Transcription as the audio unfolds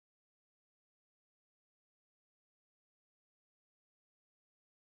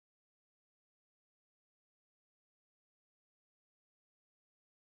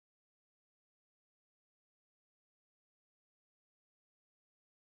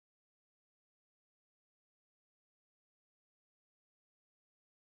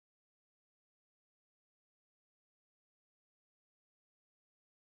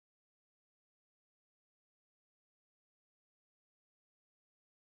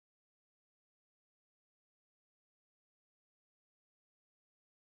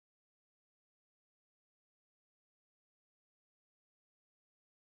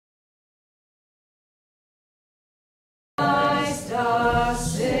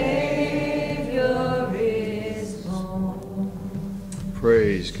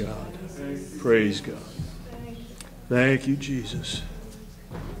Praise God. Thank you, Jesus.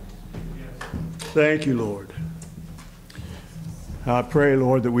 Thank you, Lord. I pray,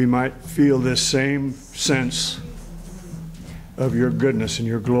 Lord, that we might feel this same sense of your goodness and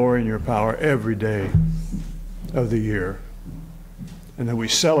your glory and your power every day of the year. And that we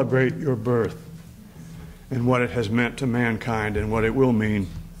celebrate your birth and what it has meant to mankind and what it will mean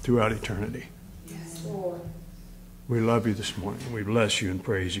throughout eternity. Yes, Lord. We love you this morning. We bless you and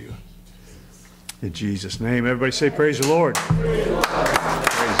praise you. In Jesus' name, everybody say praise the Lord. Praise the Lord.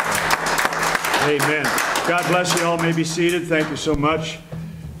 Praise God. Amen. God bless you all. May be seated. Thank you so much.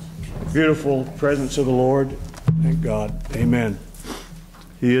 Beautiful presence of the Lord. Thank God. Amen.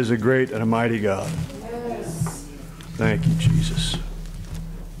 He is a great and a mighty God. Yes. Thank you, Jesus.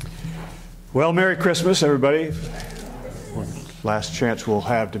 Well, Merry Christmas, everybody. Last chance we'll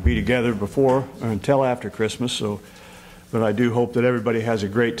have to be together before until after Christmas. But I do hope that everybody has a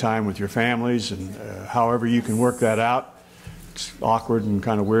great time with your families, and however you can work that out. It's awkward and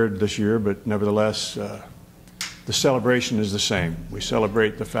kind of weird this year, but nevertheless, the celebration is the same. We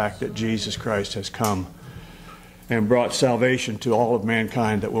celebrate the fact that Jesus Christ has come and brought salvation to all of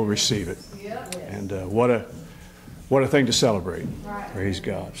mankind that will receive it. Yep. And what a thing to celebrate. Right. Praise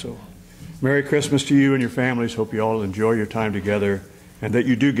God. So, Merry Christmas to you and your families. Hope you all enjoy your time together, and that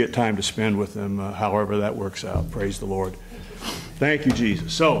you do get time to spend with them, however that works out. Praise the Lord. Thank you,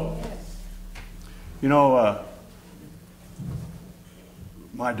 Jesus. So, you know,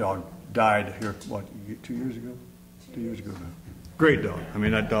 my dog died here, what, 2 years ago? 2 years ago now. Great dog. I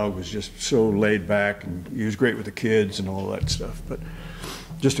mean, that dog was just so laid back, and he was great with the kids and all that stuff. But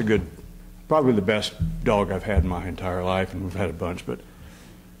just a good, probably the best dog I've had in my entire life, and we've had a bunch. But,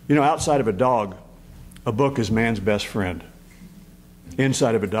 you know, outside of a dog, a book is man's best friend.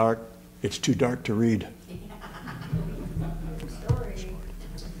 Inside of a dark, it's too dark to read.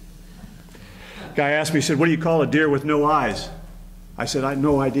 Guy asked me, he said, what do you call a deer with no eyes? I said, I have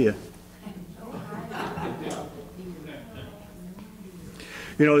no idea.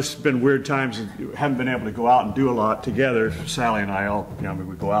 You know, this has been weird times. We haven't been able to go out and do a lot together. Sally and I all, you know, I mean,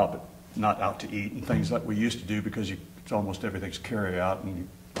 we go out, but not out to eat and things like we used to do, because it's almost everything's carry out, and you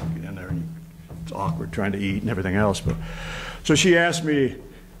get in there and it's awkward trying to eat and everything else. But so she asked me,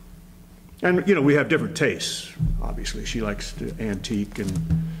 and you know, we have different tastes. Obviously, she likes to antique and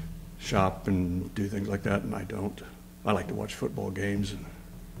shop and do things like that, and I don't. I like to watch football games, and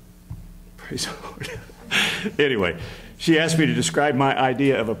praise the Lord. Anyway, she asked me to describe my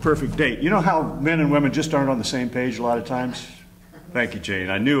idea of a perfect date. You know how men and women just aren't on the same page a lot of times? Thank you,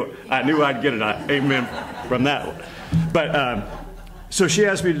 Jane. I knew I'd get an amen from that one. But so she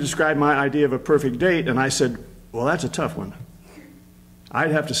asked me to describe my idea of a perfect date, and I said, well, that's a tough one.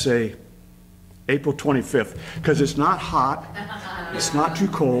 I'd have to say April 25th, because it's not hot, it's not too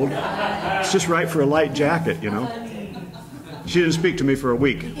cold, it's just right for a light jacket, you know. She didn't speak to me for a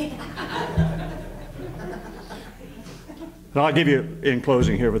week. And I'll give you, in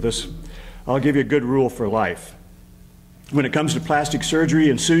closing here with this, I'll give you a good rule for life. When it comes to plastic surgery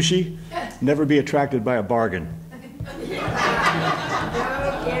and sushi, never be attracted by a bargain.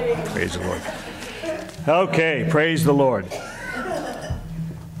 Praise the Lord. Okay, praise the Lord.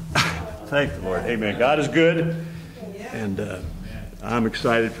 Thank the Lord. Amen. God is good, and I'm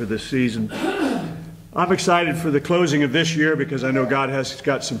excited for this season. I'm excited for the closing of this year, because I know God has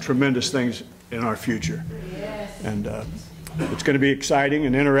got some tremendous things in our future. And it's going to be exciting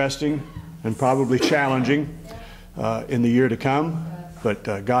and interesting and probably challenging in the year to come.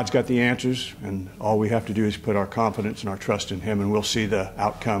 But God's got the answers, and all we have to do is put our confidence and our trust in Him, and we'll see the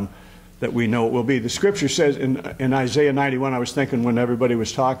outcome that we know it will be. The scripture says in Isaiah 91, I was thinking when everybody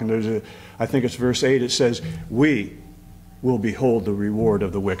was talking, I think it's verse 8, it says, we will behold the reward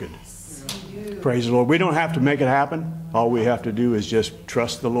of the wicked. Praise the Lord. We don't have to make it happen. All we have to do is just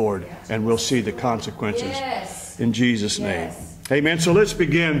trust the Lord, and we'll see the consequences in Jesus' name. Amen. So let's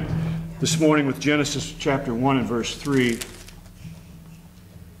begin this morning with Genesis chapter 1 and verse 3.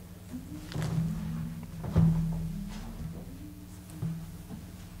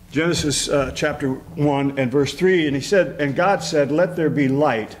 Genesis chapter 1 and verse 3, and he said, and God said, let there be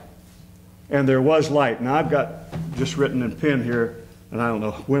light, and there was light. Now I've got just written in pen here, and I don't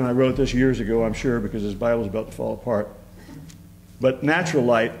know when I wrote this, years ago, I'm sure, because his Bible's about to fall apart. But natural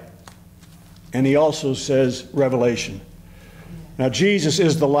light, and he also says revelation. Now Jesus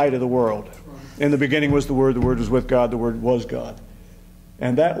is the light of the world. In the beginning was the Word was with God, the Word was God.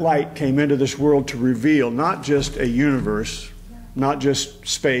 And that light came into this world to reveal not just a universe, not just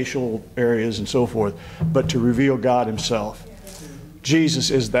spatial areas and so forth, but to reveal God Himself. Jesus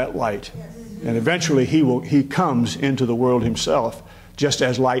is that light. And eventually He comes into the world Himself, just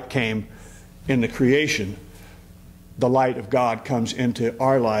as light came in the creation, the light of God comes into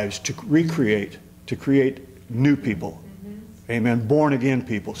our lives to recreate, to create new people. Amen. Born again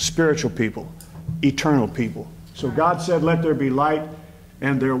people, spiritual people, eternal people. So God said, let there be light,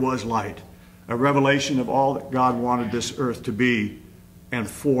 and there was light. A revelation of all that God wanted this earth to be and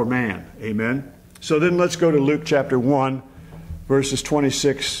for man. Amen. So then let's go to Luke chapter 1, verses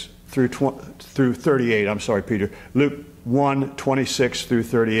 26 through 38. I'm sorry, Peter. Luke 1, 26 through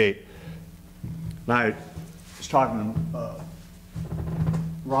 38. And I was talking to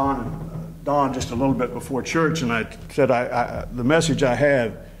Ron and Don just a little bit before church, and I said the message I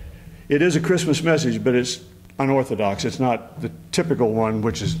have, it is a Christmas message, but it's unorthodox. It's not the typical one,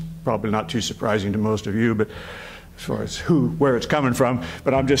 which is probably not too surprising to most of you, but as far as where it's coming from.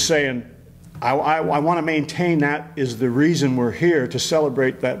 But I'm just saying, I want to maintain that is the reason we're here, to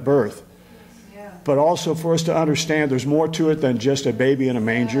celebrate that birth. Yeah. But also for us to understand there's more to it than just a baby in a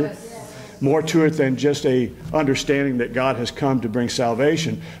manger. Yes. More to it than just a understanding that God has come to bring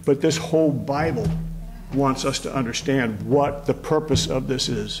salvation. But this whole Bible wants us to understand what the purpose of this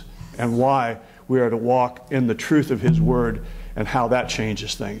is and why we are to walk in the truth of His Word and how that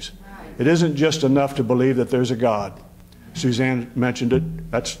changes things. It isn't just enough to believe that there's a God. Suzanne mentioned it.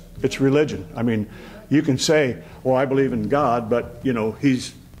 It's religion. I mean, you can say, well, I believe in God, but, you know,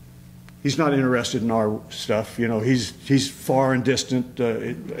 He's not interested in our stuff. You know, he's far and distant.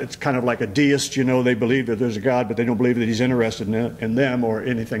 It's kind of like a deist. You know, they believe that there's a God, but they don't believe that He's interested in them or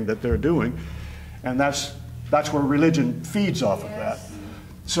anything that they're doing. And that's where religion feeds off of that.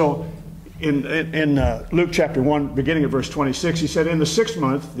 So in Luke chapter 1, beginning at verse 26, he said, in the 6th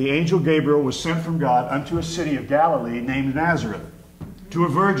month, the angel Gabriel was sent from God unto a city of Galilee named Nazareth, to a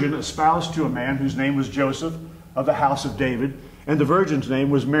virgin espoused to a man whose name was Joseph, of the house of David, and the virgin's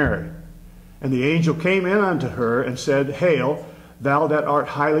name was Mary. And the angel came in unto her and said, Hail, thou that art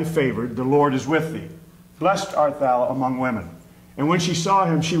highly favored, the Lord is with thee. Blessed art thou among women. And when she saw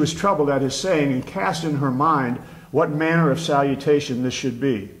him, she was troubled at his saying, and cast in her mind what manner of salutation this should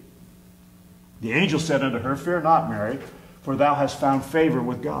be. The angel said unto her, Fear not, Mary, for thou hast found favor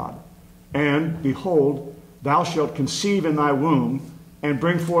with God. And, behold, thou shalt conceive in thy womb, and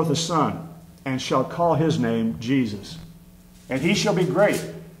bring forth a son, and shalt call his name Jesus. And he shall be great,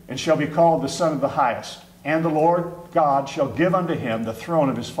 and shall be called the Son of the Highest. And the Lord God shall give unto him the throne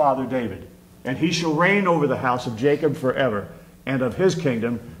of his father David. And he shall reign over the house of Jacob forever, and of his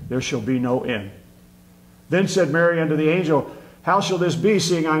kingdom there shall be no end. Then said Mary unto the angel, How shall this be,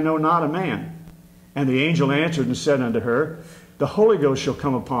 seeing I know not a man? And the angel answered and said unto her, The Holy Ghost shall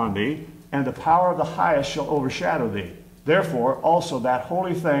come upon thee, and the power of the highest shall overshadow thee. Therefore also that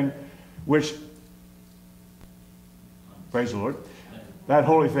holy thing which, praise the Lord, that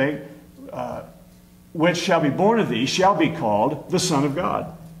holy thing which shall be born of thee shall be called the Son of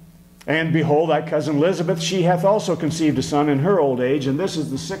God. And behold, thy cousin Elizabeth, she hath also conceived a son in her old age, and this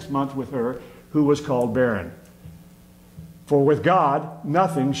is the 6th month with her, who was called barren. For with God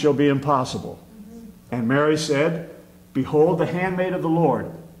nothing shall be impossible. And Mary said, Behold, the handmaid of the Lord,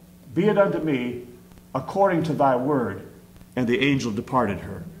 be it unto me according to thy word. And the angel departed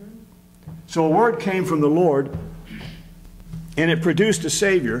her. So a word came from the Lord, and it produced a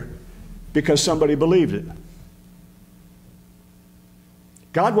Savior because somebody believed it.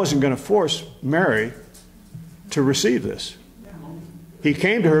 God wasn't going to force Mary to receive this. He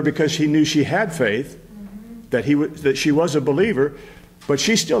came to her because he knew she had faith, that she was a believer, but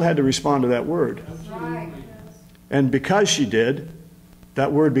she still had to respond to that word. And because she did,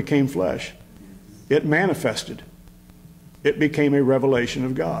 that word became flesh. It manifested. It became a revelation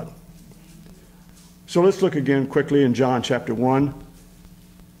of God. So let's look again quickly in John chapter 1,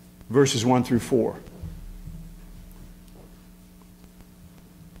 verses 1 through 4.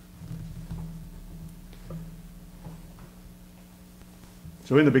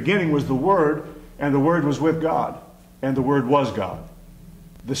 So in the beginning was the Word, and the Word was with God, and the Word was God.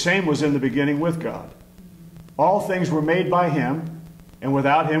 The same was in the beginning with God. All things were made by Him, and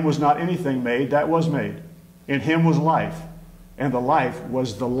without Him was not anything made that was made. In Him was life, and the life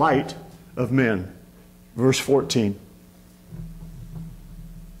was the light of men. Verse 14.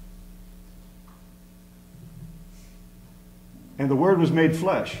 And the Word was made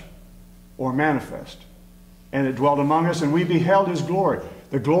flesh, or manifest, and it dwelt among us, and we beheld His glory,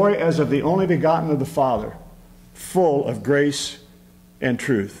 the glory as of the only begotten of the Father, full of grace and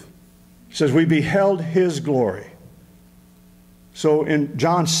truth. It says, we beheld His glory. So in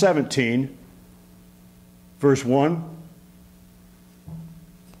John 17, verse 1,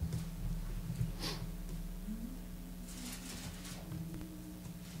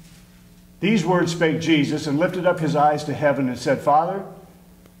 these words spake Jesus, and lifted up His eyes to heaven, and said, Father,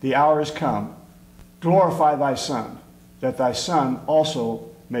 the hour is come. Glorify thy Son, that thy Son also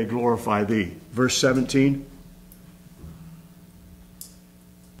may glorify thee. Verse 17.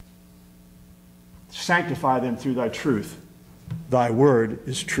 Sanctify them through thy truth. Thy word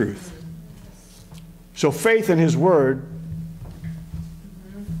is truth. So faith in his word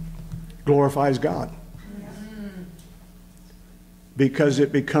glorifies God, because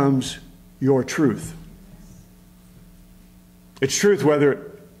it becomes your truth. It's truth whether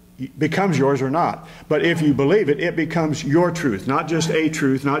it becomes yours or not. But if you believe it, it becomes your truth. Not just a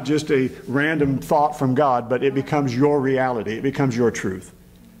truth, not just a random thought from God, but it becomes your reality. It becomes your truth.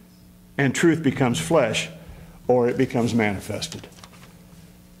 And truth becomes flesh, or it becomes manifested.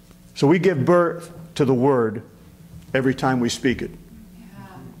 So we give birth to the word every time we speak it.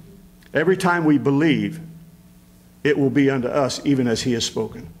 Every time we believe, it will be unto us even as he has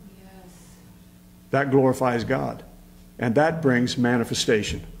spoken. That glorifies God. And that brings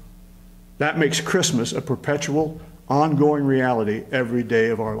manifestation. That makes Christmas a perpetual, ongoing reality every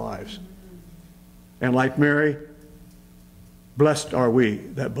day of our lives. And like Mary, blessed are we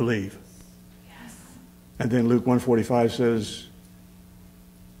that believe. Yes. And then Luke 1:45 says,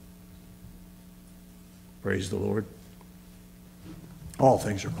 praise the Lord, all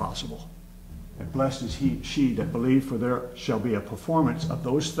things are possible. And blessed is she that believed, for there shall be a performance of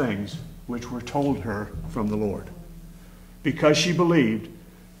those things which were told her from the Lord. Because she believed,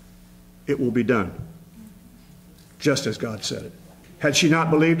 it will be done, just as God said it. Had she not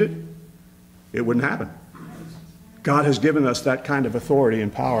believed it, it wouldn't happen. God has given us that kind of authority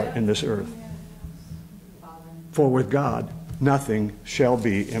and power in this earth. For with God, nothing shall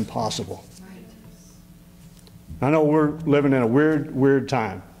be impossible. I know we're living in a weird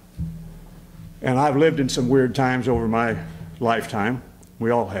time. And I've lived in some weird times over my lifetime.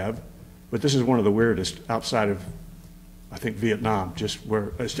 We all have. But this is one of the weirdest outside of, I think, Vietnam, just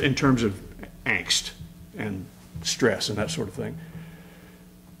where, in terms of angst and stress and that sort of thing.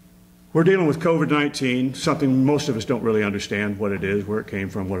 We're dealing with COVID-19, something most of us don't really understand what it is, where it came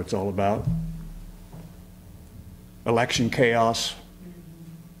from, what it's all about. Election chaos,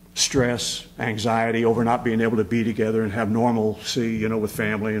 stress, anxiety over not being able to be together and have normalcy, you know, with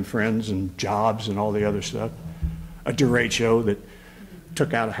family and friends and jobs and all the other stuff. A derecho that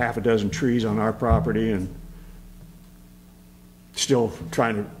took out a half a dozen trees on our property, and still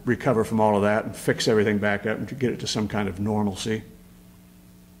trying to recover from all of that and fix everything back up and to get it to some kind of normalcy.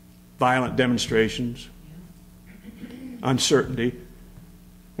 Violent demonstrations, uncertainty,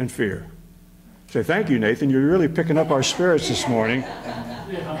 and fear. Say, thank you, Nathan. You're really picking up our spirits this morning.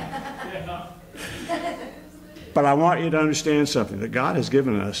 But I want you to understand something, that God has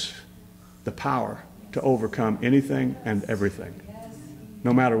given us the power to overcome anything and everything,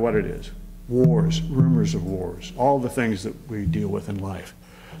 no matter what it is. Wars, rumors of wars, all the things that we deal with in life.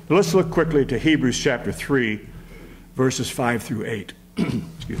 But let's look quickly to Hebrews chapter 3, verses 5 through 8.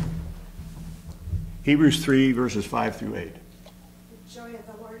 Excuse me. Hebrews 3, verses 5 through 8. The joy of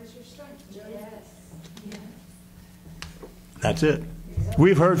the Lord is your strength. Yes. That's it.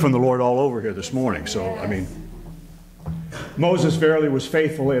 We've heard from the Lord all over here this morning, so, I mean, Moses verily was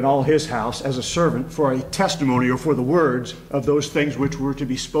faithful in all his house as a servant for a testimony, or for the words of those things which were to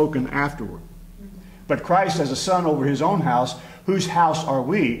be spoken afterward. But Christ as a son over his own house, whose house are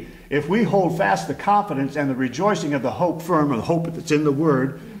we, if we hold fast the confidence and the rejoicing of the hope firm, or the hope that's in the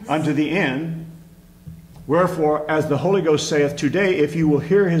word, unto the end. Wherefore, as the Holy Ghost saith, today, if you will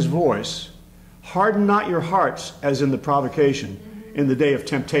hear his voice, harden not your hearts as in the provocation, in the day of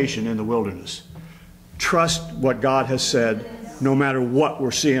temptation in the wilderness. Trust what God has said, no matter what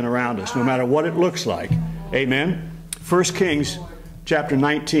we're seeing around us, no matter what it looks like. Amen? 1 Kings chapter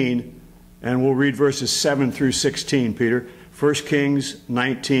 19, and we'll read verses 7 through 16, Peter. 1 Kings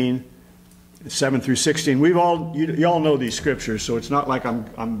 19, 7 through 16. You all know these scriptures, so it's not like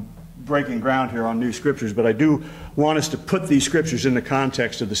I'm breaking ground here on new scriptures, but I do want us to put these scriptures in the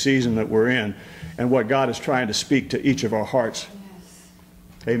context of the season that we're in and what God is trying to speak to each of our hearts.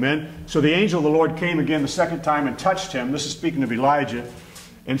 Amen. So the angel of the Lord came again the second time and touched him. This is speaking of Elijah,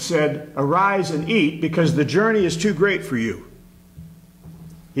 and said, arise and eat, because the journey is too great for you.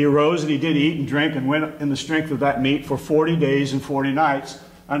 He arose and he did eat and drink, and went in the strength of that meat for 40 days and 40 nights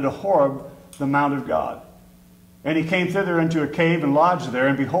unto Horeb, the mount of God. And he came thither into a cave and lodged there,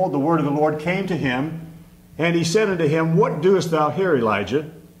 and behold, the word of the Lord came to him, and he said unto him, what doest thou here, Elijah?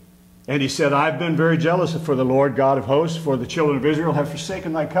 And he said, I have been very jealous for the Lord God of hosts, for the children of Israel have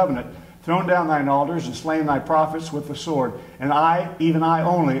forsaken thy covenant, thrown down thine altars, and slain thy prophets with the sword. And I, even I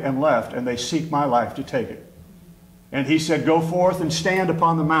only, am left, and they seek my life to take it. And he said, go forth and stand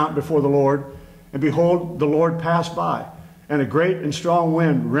upon the mount before the Lord. And behold, the Lord passed by, And a great and strong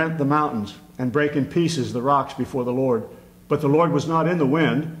wind rent the mountains and brake in pieces the rocks before the Lord. But the Lord was not in the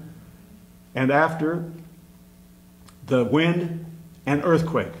wind. And after the wind, an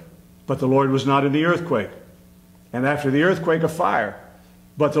earthquake. But the Lord was not in the earthquake. And after the earthquake, a fire.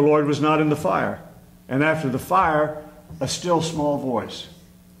 But the Lord was not in the fire. And after the fire, a still small voice.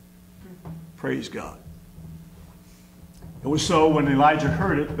 Praise God. It was so when Elijah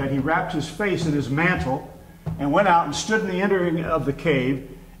heard it that he wrapped his face in his mantle and went out and stood in the entering of the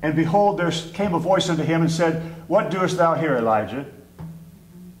cave. And behold, there came a voice unto him and said, What doest thou here, Elijah?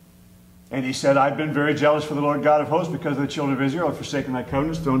 And he said, I've been very jealous for the Lord God of hosts, because of the children of Israel have forsaken thy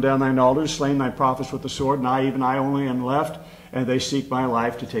covenants, thrown down thine altars, slain thy prophets with the sword, and I, even I only, am left, and they seek my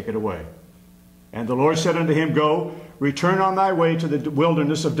life to take it away. And the Lord said unto him, Go, return on thy way to the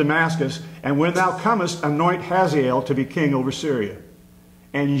wilderness of Damascus, and when thou comest, anoint Hazael to be king over Syria.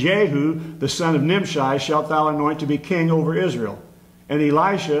 And Jehu, the son of Nimshi, shalt thou anoint to be king over Israel. And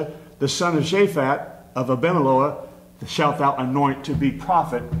Elisha, the son of Shaphat of Abimelech, shalt thou anoint to be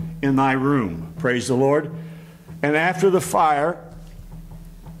prophet in thy room. Praise the Lord. And after the fire,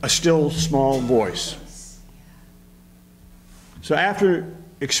 a still small voice. So after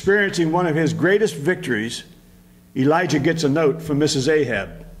experiencing one of his greatest victories, Elijah gets a note from Mrs.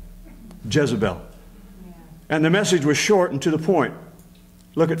 Ahab, Jezebel. And the message was short and to the point.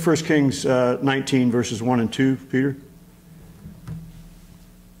 Look at 1 Kings 19, verses 1 and 2, Peter.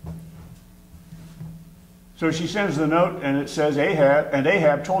 So she sends the note, and it says,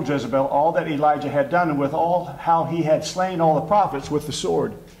 Ahab told Jezebel all that Elijah had done, and with all how he had slain all the prophets with the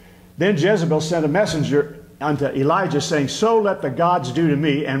sword. Then Jezebel sent a messenger unto Elijah, saying, So let the gods do to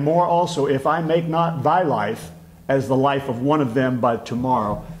me, and more also, if I make not thy life as the life of one of them by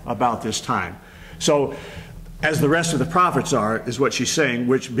tomorrow about this time. So, as the rest of the prophets are, is what she's saying,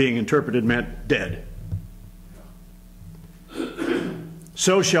 which being interpreted meant dead.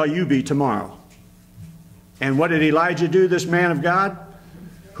 So shall you be tomorrow. And what did Elijah do, this man of God,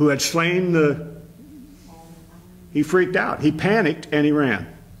 who had slain he freaked out. He panicked and he ran.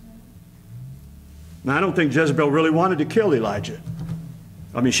 Now, I don't think Jezebel really wanted to kill Elijah.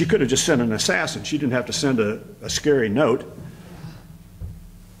 I mean, she could have just sent an assassin. She didn't have to send a scary note.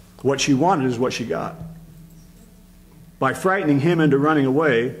 What she wanted is what she got. By frightening him into running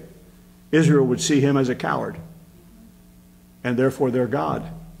away, Israel would see him as a coward, and therefore their God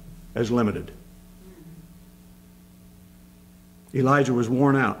as limited. Elijah was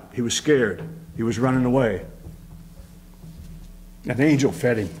worn out. He was scared. He was running away. An angel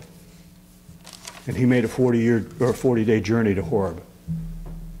fed him, and he made a 40-day journey to Horeb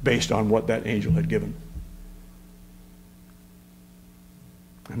based on what that angel had given.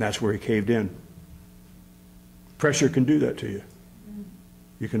 And that's where he caved in. Pressure can do that to you.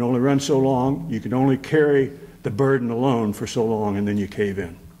 You can only run so long. You can only carry the burden alone for so long, and then you cave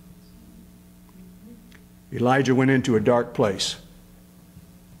in. Elijah went into a dark place.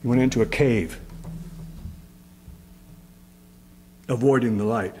 He went into a cave, avoiding the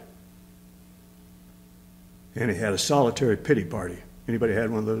light. And he had a solitary pity party. Anybody had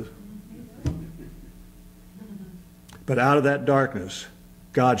one of those? But out of that darkness,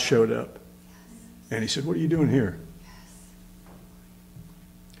 God showed up. And he said, What are you doing here?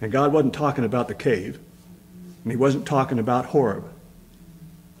 And God wasn't talking about the cave. And he wasn't talking about Horeb.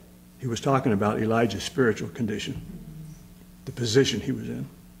 He was talking about Elijah's spiritual condition, the position he was in.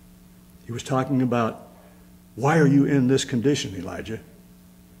 He was talking about, why are you in this condition, Elijah?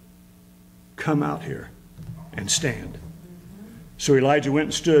 Come out here and stand. So Elijah went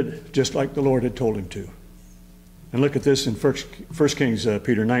and stood just like the Lord had told him to. And look at this in 1 Kings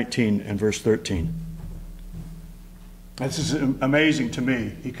Peter 19 and verse 13. This is amazing to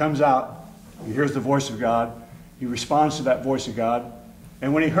me. He comes out, he hears the voice of God, he responds to that voice of God,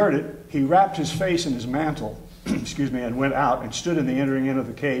 and when he heard it, he wrapped his face in his mantle, and went out and stood in the entering in of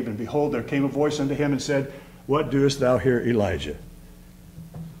the cave, and behold, there came a voice unto him and said, What doest thou here, Elijah?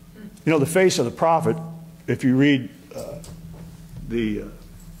 You know, the face of the prophet, if you read the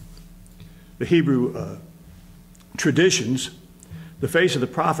Hebrew traditions, the face of the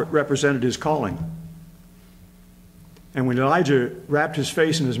prophet represented his calling. And when Elijah wrapped his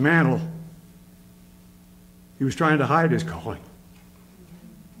face in his mantle, he was trying to hide his calling.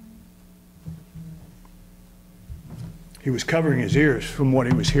 He was covering his ears from what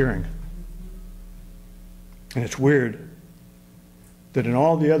he was hearing. And it's weird that in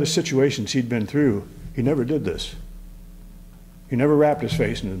all the other situations he'd been through, he never did this. He never wrapped his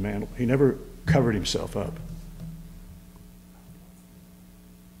face in his mantle. He never covered himself up.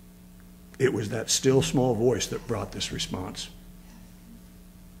 It was that still small voice that brought this response.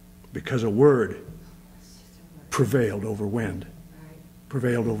 Because a word prevailed over wind,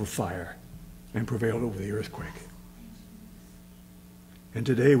 prevailed over fire, and prevailed over the earthquake. And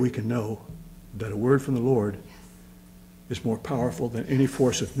today we can know that a word from the Lord is more powerful than any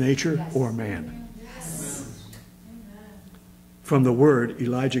force of nature or man. From the word,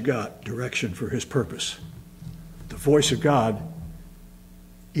 Elijah got direction for his purpose. The voice of God,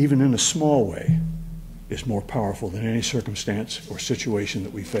 even in a small way, is more powerful than any circumstance or situation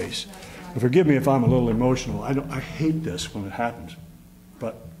that we face. And forgive me if I'm a little emotional. I hate this when it happens.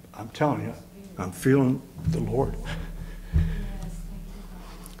 But I'm telling you, I'm feeling the Lord.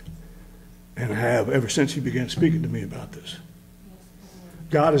 And I have ever since he began speaking to me about this.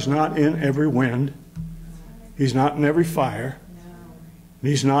 God is not in every wind. He's not in every fire.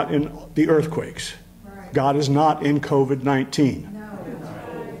 He's not in the earthquakes. God is not in COVID-19.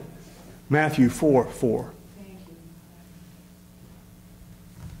 Matthew 4:4.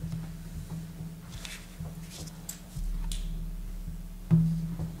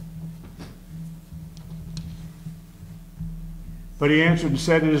 But he answered and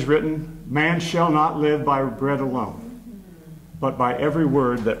said, it is written, man shall not live by bread alone, but by every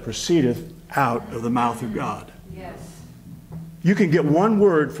word that proceedeth out of the mouth of God. Yes. You can get one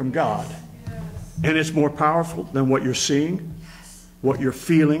word from God, and it's more powerful than what you're seeing, what you're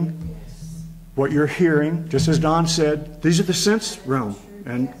feeling, what you're hearing. Just as Don said, these are the sense realm,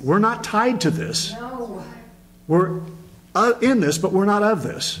 and we're not tied to this. We're in this, but we're not of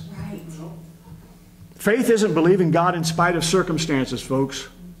this. Faith isn't believing God in spite of circumstances, folks.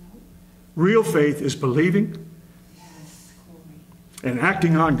 Real faith is believing and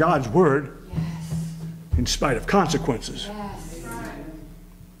acting on God's word in spite of consequences.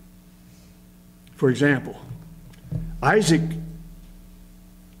 For example, Isaac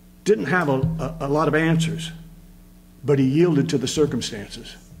didn't have a lot of answers, but he yielded to the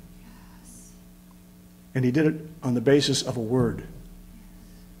circumstances. And he did it on the basis of a word.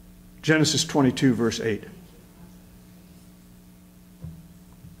 Genesis 22, verse 8.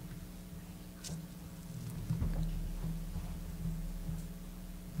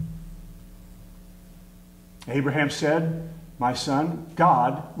 Abraham said, my son,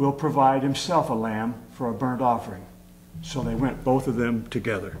 God will provide himself a lamb for a burnt offering. So they went, both of them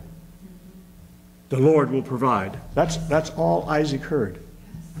together. The Lord will provide. That's all Isaac heard.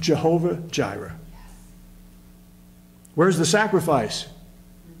 Jehovah Jireh. Where's the sacrifice?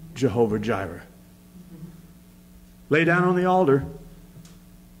 Jehovah Jireh. Lay down on the altar.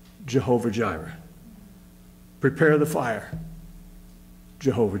 Jehovah Jireh. Prepare the fire.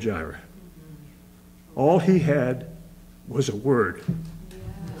 Jehovah Jireh. All he had was a word.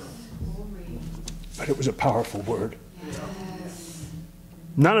 But it was a powerful word.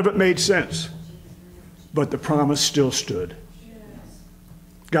 None of it made sense. But the promise still stood.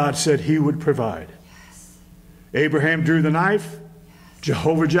 God said he would provide. Abraham drew the knife.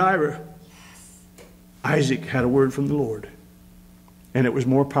 Jehovah Jireh. Isaac had a word from the Lord. And it was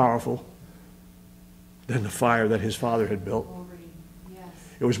more powerful than the fire that his father had built.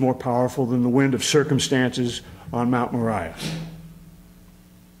 It was more powerful than the wind of circumstances on Mount Moriah.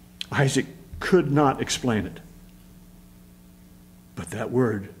 Isaac could not explain it. But that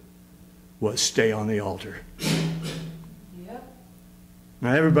word was stay on the altar.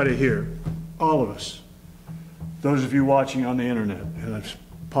 Now everybody here, all of us, those of you watching on the internet, and I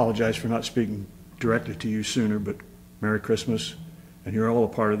apologize for not speaking directly to you sooner, but Merry Christmas, and you're all a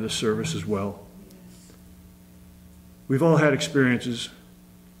part of this service as well. We've all had experiences,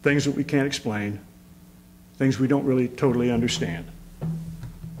 things that we can't explain, things we don't really totally understand.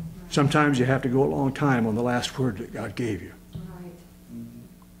 Sometimes you have to go a long time on the last word that God gave you.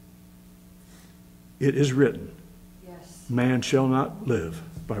 It is written, man shall not live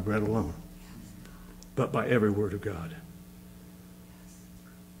by bread alone, but by every word of God.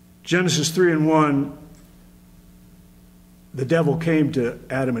 Genesis 3:1, the devil came to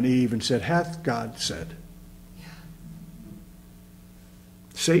Adam and Eve and said, hath God said?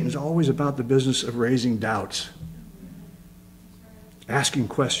 Satan's always about the business of raising doubts, asking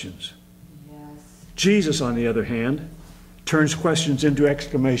questions. Jesus, on the other hand, turns questions into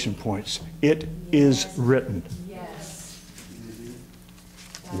exclamation points. It is written.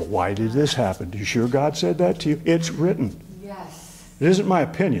 Well, why did this happen? Are you sure God said that to you? It's written. It isn't my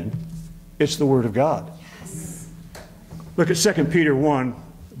opinion. It's the Word of God. Look at 2 Peter 1,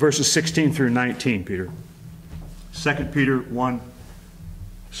 verses 16 through 19, Peter. 2 Peter 1,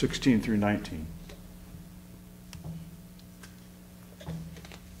 16 through 19.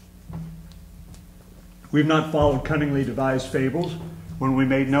 We've not followed cunningly devised fables when we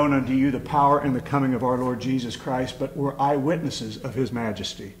made known unto you the power and the coming of our Lord Jesus Christ, but were eyewitnesses of his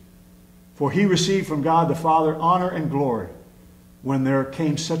majesty. For he received from God the Father honor and glory when there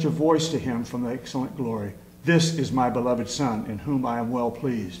came such a voice to him from the excellent glory. This is my beloved Son, in whom I am well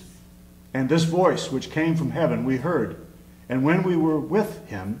pleased. And this voice which came from heaven we heard, and when we were with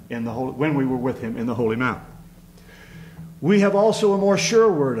him in the holy mount. We have also a more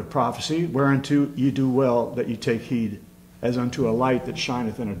sure word of prophecy, whereunto ye do well that ye take heed, as unto a light that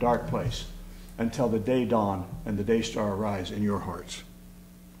shineth in a dark place, until the day dawn and the day star arise in your hearts.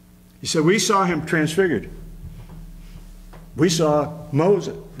 He said, we saw him transfigured. We saw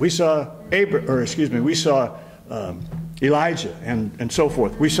Moses. We saw Elijah and so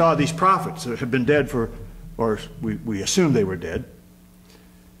forth. We saw these prophets that have been dead or we assumed they were dead.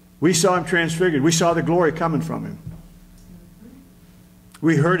 We saw him transfigured. We saw the glory coming from him.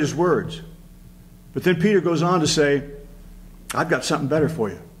 We heard his words. But then Peter goes on to say, I've got something better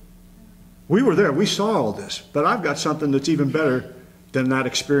for you. We were there. We saw all this. But I've got something that's even better than that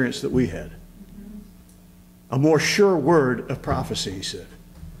experience that we had. A more sure word of prophecy, he said.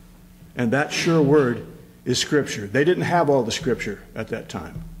 And that sure word is Scripture. They didn't have all the Scripture at that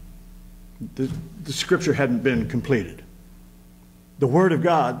time. The Scripture hadn't been completed. The Word of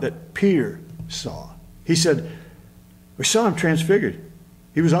God that Peter saw. He said, we saw him transfigured.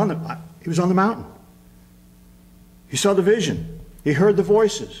 He was on the mountain. He saw the vision. He heard the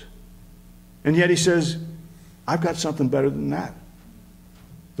voices. And yet he says, I've got something better than that.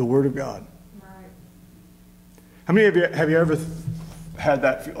 The Word of God. Right. How many of you have you ever had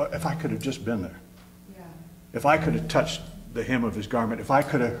that feel, if I could have just been there? Yeah. If I could have touched the hem of his garment, if I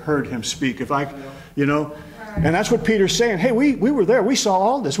could have heard him speak, if I, you know. And that's what Peter's saying. Hey, we were there. We saw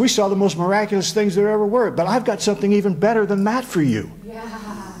all this. We saw the most miraculous things there ever were. But I've got something even better than that for you.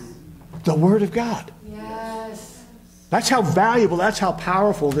 Yeah. The Word of God. Yes. That's how valuable, that's how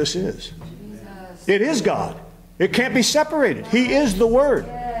powerful this is. Jesus. It is God. It can't be separated. He is the Word.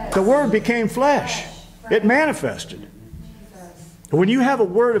 Yes. The Word became flesh. It manifested. Jesus. When you have a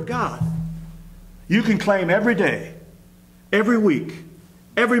Word of God, you can claim every day, every week,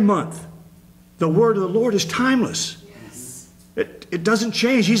 every month, the Word of the Lord is timeless. Yes. It doesn't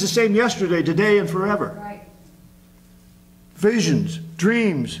change. He's the same yesterday, today, and forever. Right. Visions,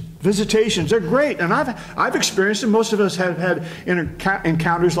 dreams, visitations, they're great. And I've experienced them. Most of us have had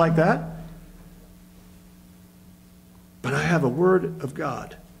encounters like that. But I have a Word of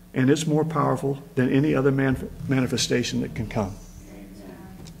God, and it's more powerful than any other manifestation that can come.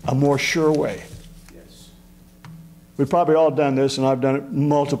 A more sure way. We've probably all done this, and I've done it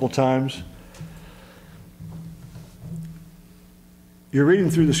multiple times. You're reading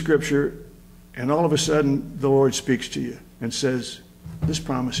through the Scripture, and all of a sudden the Lord speaks to you and says, this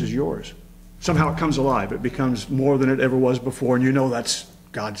promise is yours. Somehow it comes alive. It becomes more than it ever was before, and you know that's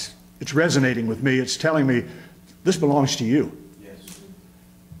God's. It's resonating with me. It's telling me, this belongs to you. Yes.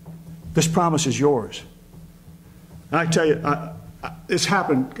 This promise is yours. And I tell you, it's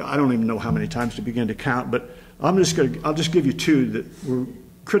happened, I don't even know how many times to begin to count, but I'll just give you two that were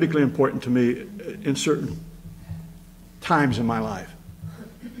critically important to me in certain times in my life.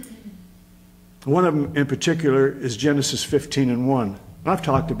 One of them in particular is Genesis 15:1. I've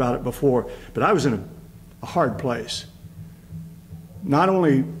talked about it before, but I was in a hard place. Not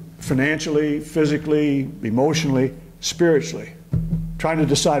only financially, physically, emotionally, spiritually. Trying to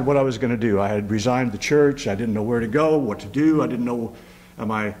decide what I was going to do. I had resigned the church. I didn't know where to go, what to do. I didn't know, am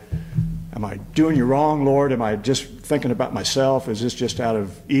I doing you wrong, Lord? Am I just thinking about myself? Is this just out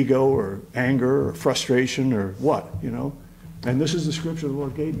of ego or anger or frustration or what, you know? And this is the scripture the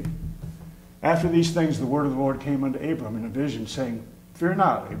Lord gave me. After these things, the word of the Lord came unto Abram in a vision, saying, fear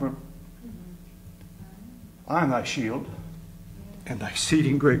not, Abram. I am thy shield and thy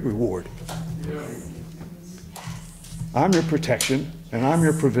exceeding great reward. I'm your protection and I'm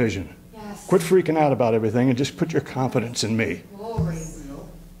your provision. Yes. Quit freaking out about everything and just put your confidence in me. Glory.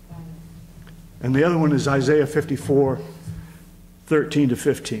 And the other one is Isaiah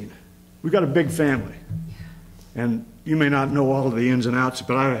 54:13-15. We've got a big family. And you may not know all of the ins and outs,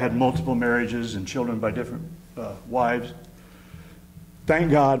 but I had multiple marriages and children by different wives.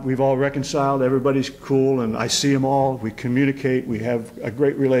 Thank God we've all reconciled. Everybody's cool, and I see them all. We communicate. We have a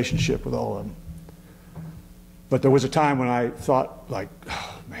great relationship with all of them. But there was a time when I thought, like,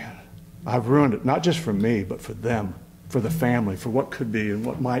 oh, man, I've ruined it, not just for me, but for them, for the family, for what could be and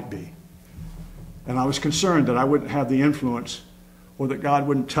what might be. And I was concerned that I wouldn't have the influence or that God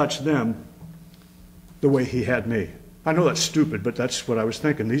wouldn't touch them the way he had me. I know that's stupid, but that's what I was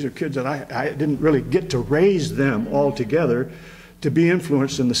thinking. These are kids that I didn't really get to raise them all together to be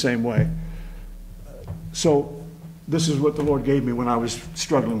influenced in the same way. So this is what the Lord gave me when I was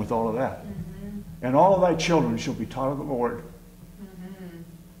struggling with all of that. And all of thy children shall be taught of the Lord.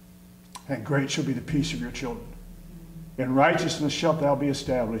 and great shall be the peace of your children. In righteousness shalt thou be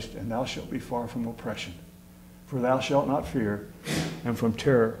established, and thou shalt be far from oppression. For thou shalt not fear, and from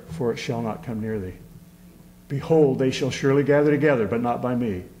terror, for it shall not come near thee. Behold, they shall surely gather together, but not by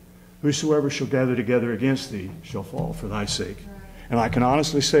me. Whosoever shall gather together against thee shall fall for thy sake. And I can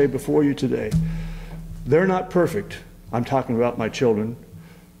honestly say before you today, they're not perfect. I'm talking about my children,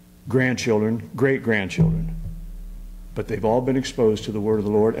 grandchildren, great-grandchildren. But they've all been exposed to the word of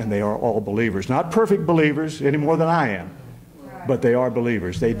the Lord, and they are all believers. Not perfect believers any more than I am, but they are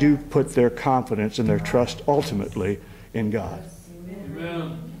believers. They do put their confidence and their trust ultimately in God.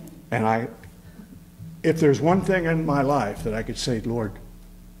 Amen. And if there's one thing in my life that I could say, Lord,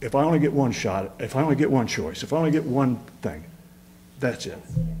 if I only get one shot, if I only get one choice, if I only get one thing, that's it.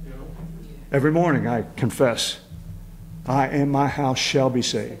 Every morning I confess, I and my house shall be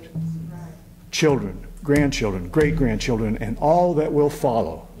saved. Children, grandchildren, great-grandchildren, and all that will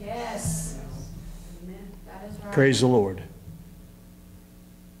follow. Yes. That is right. Praise the Lord.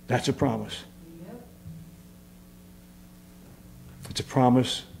 That's a promise. Yep. It's a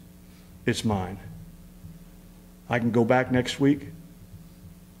promise. It's mine. I can go back next week,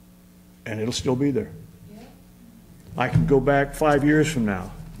 and it'll still be there. Yep. I can go back 5 years from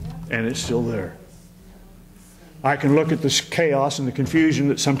now, and it's still there. I can look at this chaos and the confusion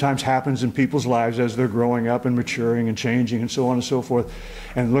that sometimes happens in people's lives as they're growing up and maturing and changing and so on and so forth,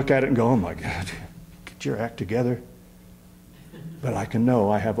 and look at it and go, oh my God, get your act together. But I can know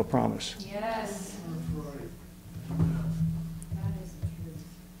I have a promise. Yes. That is the truth.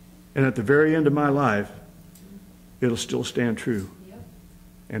 And at the very end of my life, it'll still stand true. Yep.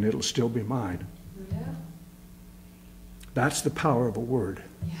 And it'll still be mine. Yep. That's the power of a word.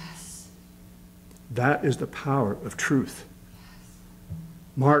 Yes. That is the power of truth.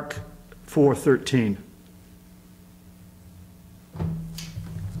 Mark 4:13.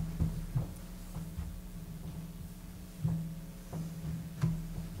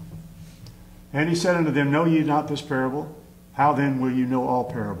 And he said unto them, know ye not this parable? How then will you know all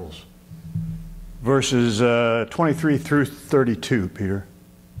parables? Verses 23 through 32, Peter.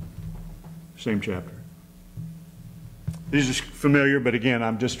 Same chapter. These are familiar, but again,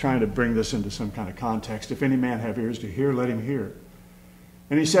 I'm just trying to bring this into some kind of context. If any man have ears to hear, let him hear.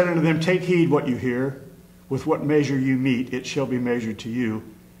 And he said unto them, take heed what you hear. With what measure you meet, it shall be measured to you.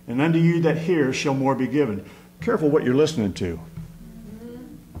 And unto you that hear shall more be given. Careful what you're listening to.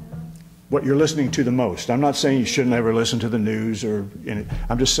 What you're listening to the most. I'm not saying you shouldn't ever listen to the news or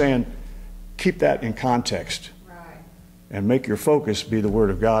I'm just saying keep that in context. Right. And make your focus be the Word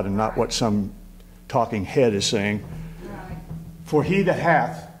of God and not what some talking head is saying. Right. For he that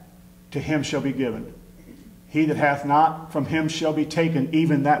hath, to him shall be given. He that hath not, from him shall be taken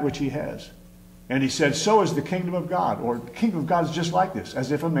even that which he has. And he said, so is the kingdom of God. Or the kingdom of God is just like this,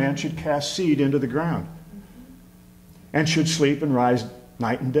 as if a man should cast seed into the ground and should sleep and rise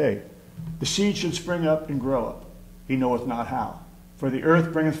night and day. The seed should spring up and grow up. He knoweth not how. For the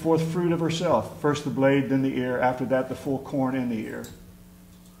earth bringeth forth fruit of herself, first the blade, then the ear, after that the full corn in the ear.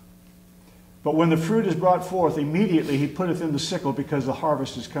 But when the fruit is brought forth, immediately he putteth in the sickle, because the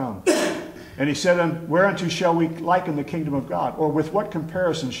harvest is come. And he said, whereunto shall we liken the kingdom of God? Or with what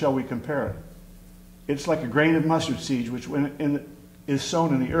comparison shall we compare it? It's like a grain of mustard seed, which when is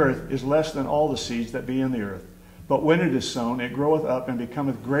sown in the earth is less than all the seeds that be in the earth. But when it is sown, it groweth up and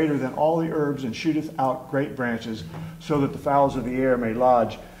becometh greater than all the herbs, and shooteth out great branches, so that the fowls of the air may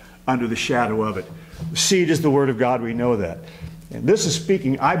lodge under the shadow of it. The seed is the word of God, we know that. And this is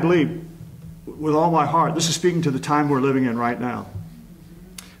speaking, I believe, with all my heart, this is speaking to the time we're living in right now.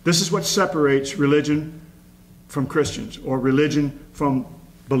 This is what separates religion from Christians, or religion from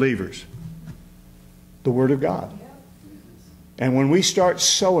believers. The word of God. And when we start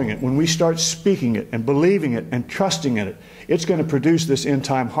sowing it, when we start speaking it and believing it and trusting in it, it's going to produce this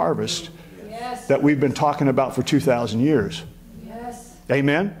end-time harvest that we've been talking about for 2,000 years. Yes.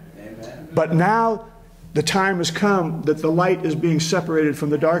 Amen? Amen. But now the time has come that the light is being separated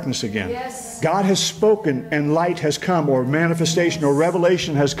from the darkness again. Yes. God has spoken and light has come, or manifestation or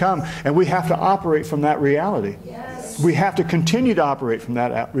revelation has come, and we have to operate from that reality. Yes. We have to continue to operate from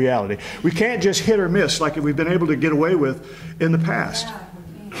that reality. We can't just hit or miss like we've been able to get away with in the past. Yeah,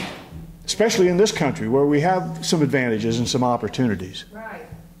 we can. Especially in this country where we have some advantages and some opportunities. Right.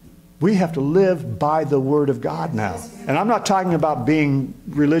 We have to live by the Word of God now. And I'm not talking about being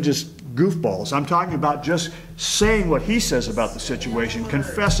religious goofballs. I'm talking about just saying what He says about the situation,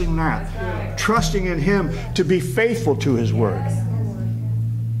 confessing that, trusting in Him to be faithful to His Word.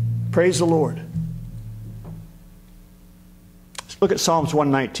 Praise the Lord. Let's look at Psalms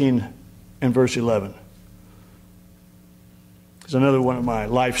 119 and verse 11. It's another one of my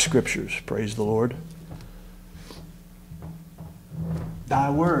life scriptures. Praise the Lord. Thy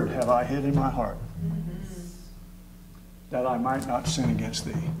word have I hid in my heart, that I might not sin against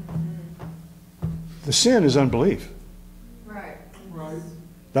thee. The sin is unbelief. Right.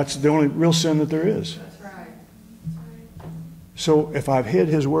 That's the only real sin that there is. That's right. So if I've hid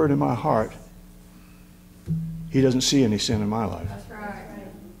his word in my heart, he doesn't see any sin in my life. That's right.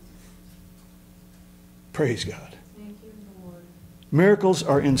 Praise God. Thank you, Lord. Miracles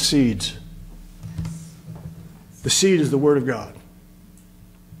are in seeds. The seed is the word of God.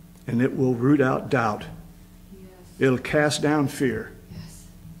 And it will root out doubt. Yes. It'll cast down fear. Yes.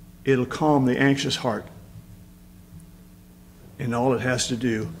 It'll calm the anxious heart. And all it has to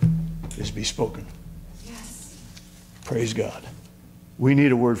do is be spoken. Yes. Praise God. We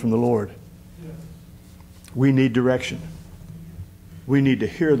need a word from the Lord. We need direction. We need to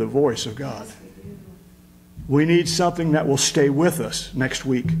hear the voice of God. Yes, we do. We need something that will stay with us next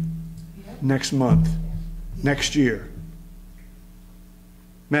week, next month, next year.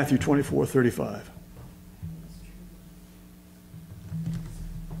 Matthew 24:35.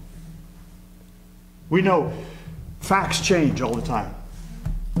 We know facts change all the time.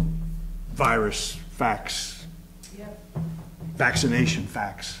 Virus facts, Yep. vaccination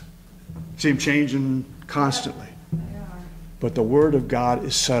facts seem changing constantly. They are. But the Word of God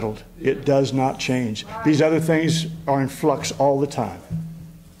is settled. It does not change. These other things are in flux all the time.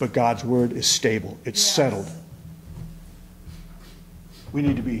 But God's Word is stable. It's settled. We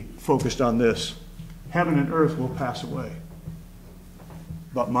need to be focused on this. Heaven and earth will pass away,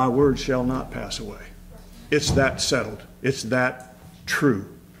 but my word shall not pass away. It's that settled. It's that true.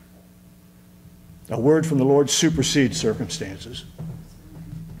 A word from the Lord supersedes circumstances.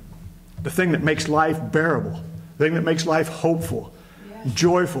 The thing that makes life bearable, the thing that makes life hopeful,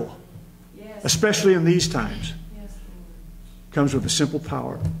 joyful, Yes. especially in these times, Yes, Lord. comes with the simple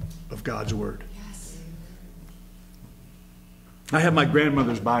power of God's Word. Yes. I have my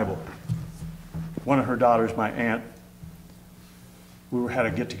grandmother's Bible. One of her daughters, my aunt, we had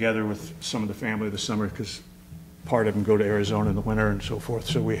a get-together with some of the family this summer because part of them go to Arizona in the winter and so forth.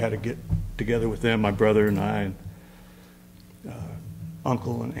 So we had to get together with them, my brother and I, and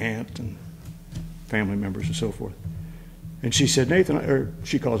uncle and aunt and family members and so forth. And she said, Nathan, or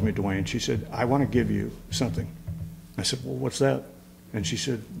she calls me Dwayne, she said, I want to give you something. I said, well, what's that? And she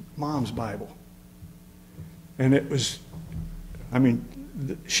said, Mom's Bible. And it was, I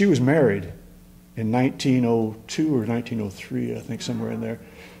mean, she was married in 1902 or 1903, I think, somewhere in there.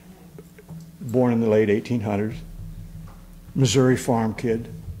 Born in the late 1800s. Missouri farm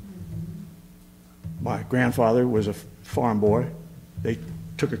kid. My grandfather was a farm boy. They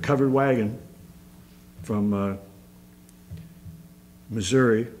took a covered wagon from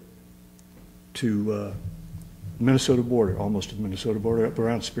Missouri to Minnesota border, almost to the Minnesota border, up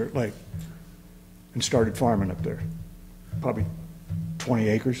around Spirit Lake, and started farming up there. Probably 20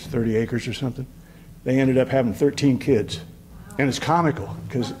 acres, 30 acres or something. They ended up having 13 kids. And it's comical,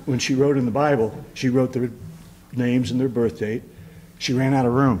 because when she wrote in the Bible, she wrote their names and their birth date. She ran out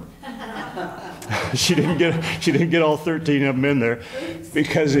of room. She didn't get all 13 of them in there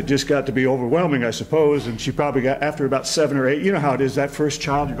because it just got to be overwhelming, I suppose. And she probably got, after about 7 or 8, you know how it is, that first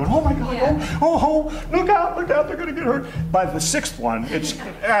child, you're going, oh my God, look out, they're going to get hurt. By the 6th one, it's,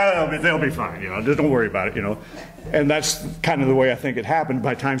 they'll be fine, just don't worry about it, And that's kind of the way I think it happened.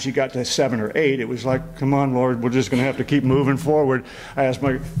 By the time she got to 7 or 8, it was like, come on, Lord, we're just going to have to keep moving forward. I asked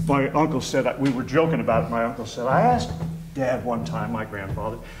my uncle said, we were joking about it, my uncle said, I asked Dad one time, my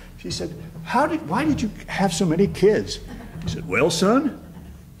grandfather, she said, why did you have so many kids? He said, well, son,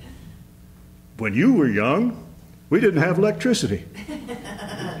 when you were young, we didn't have electricity.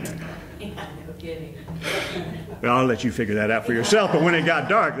 No kidding. Well, I'll let you figure that out for yourself, but when it got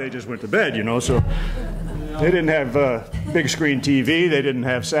dark, they just went to bed, so they didn't have big screen TV, they didn't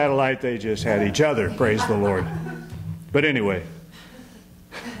have satellite, they just had each other, praise the Lord. But anyway,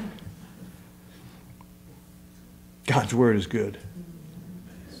 God's Word is good.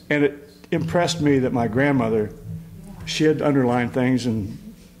 And it impressed me that my grandmother, she had underlined things in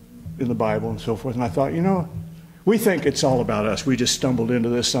the Bible and so forth. And I thought, we think it's all about us. We just stumbled into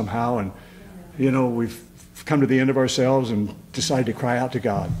this somehow and, we've come to the end of ourselves and decided to cry out to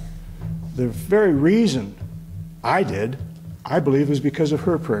God. The very reason I did, I believe, is because of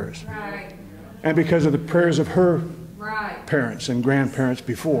her prayers. Right. And because of the prayers of her Right. parents and grandparents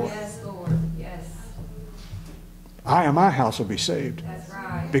before. Yes, Lord. Yes. I and my house will be saved. That's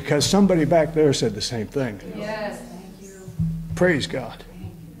right. Because somebody back there said the same thing. Yes. Thank you. Praise God.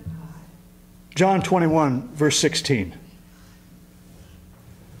 John 21, verse 16.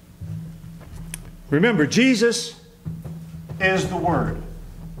 Remember, Jesus is the word.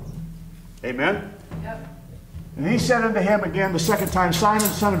 Amen? Yep. And he said unto him again the second time, Simon,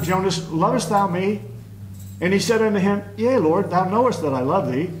 son of Jonas, lovest thou me? And he said unto him, Yea, Lord, thou knowest that I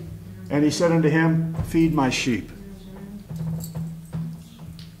love thee. And he said unto him, Feed my sheep.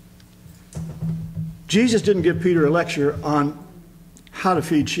 Jesus didn't give Peter a lecture on how to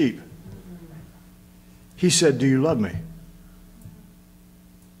feed sheep. He said, do you love me?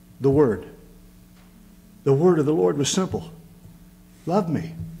 The word. The word of the Lord was simple. Love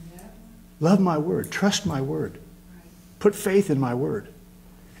me. Love my word. Trust my word. Put faith in my word.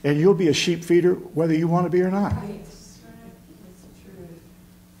 And you'll be a sheep feeder whether you want to be or not.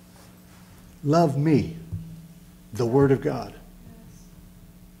 Love me. The word of God.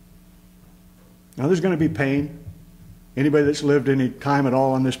 Now there's going to be pain. Anybody that's lived any time at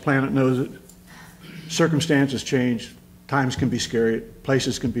all on this planet knows it. Circumstances change. Times can be scary.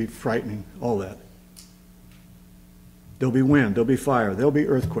 Places can be frightening. All that. There'll be wind. There'll be fire. There'll be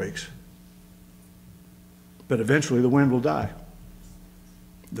earthquakes. But eventually the wind will die.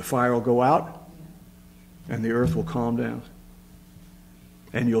 The fire will go out and the earth will calm down.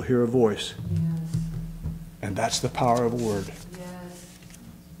 And you'll hear a voice. Yes. And that's the power of a word. Yes.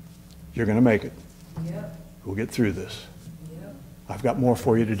 You're going to make it. Yep. We'll get through this. Yep. I've got more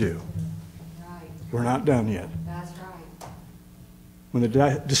for you to do. Right. We're not done yet. That's right. When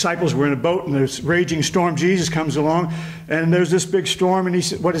the disciples were in a boat and there's raging storm, Jesus comes along and there's this big storm and he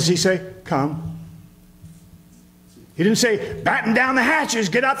said, what does he say? Come. He didn't say, batten down the hatches,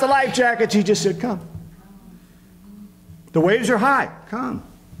 get out the life jackets. He just said, come. The waves are high. Come.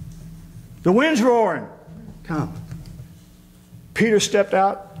 The wind's roaring. Come. Peter stepped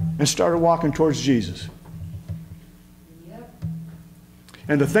out and started walking towards Jesus. Yep.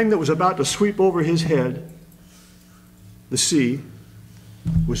 And the thing that was about to sweep over his head, the sea,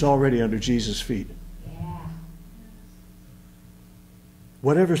 was already under Jesus' feet. Yeah.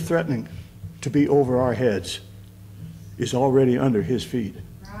 Whatever's threatening to be over our heads is already under his feet.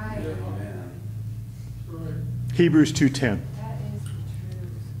 Right. Amen. Right. Hebrews 2:10. That is the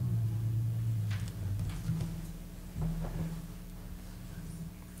truth.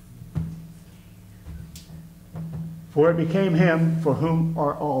 For it became him for whom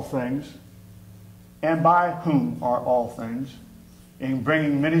are all things, and by whom are all things, in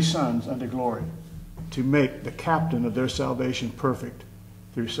bringing many sons unto glory, to make the captain of their salvation perfect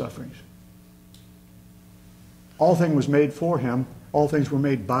through sufferings. All things was made for him. All things were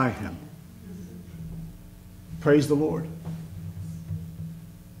made by him. Praise the Lord.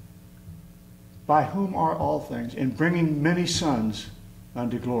 By whom are all things, in bringing many sons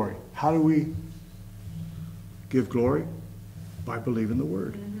unto glory. How do we give glory? By believing the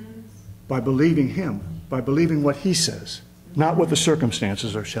word. By believing him. By believing what he says. Not what the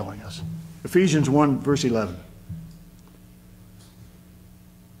circumstances are telling us. Ephesians 1 verse 11.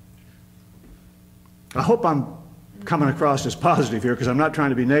 I hope I'm coming across as positive here because I'm not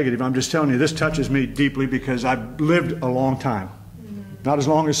trying to be negative. I'm just telling you this touches me deeply because I've lived a long time. Not as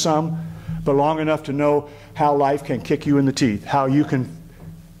long as some, but long enough to know how life can kick you in the teeth. How you can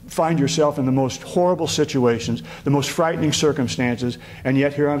find yourself in the most horrible situations, the most frightening circumstances, and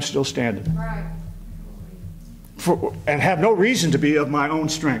yet here I'm still standing. Right. And have no reason to be of my own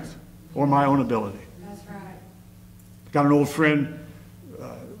strength or my own ability. That's right. Got an old friend,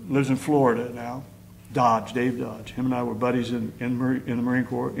 lives in Florida now, Dave Dodge. Him and I were buddies in the Marine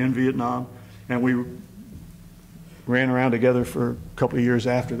Corps in Vietnam, and we ran around together for a couple of years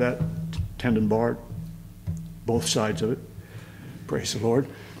after that, tendon bar, both sides of it. Praise the Lord.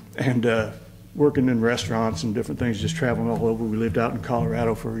 And working in restaurants and different things, just traveling all over. We lived out in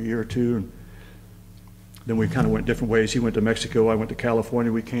Colorado for a year or two, and then we kind of went different ways. He went to Mexico, I went to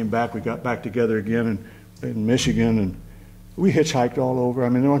California. We came back, we got back together again in Michigan, and we hitchhiked all over. I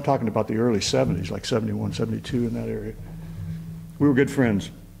mean, I'm talking about the early 70s, like 71, 72 in that area. We were good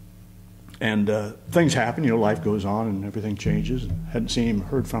friends. And things happen, you know, life goes on and everything changes. And hadn't seen him,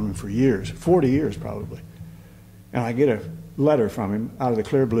 heard from him for years, 40 years probably. And I get a letter from him out of the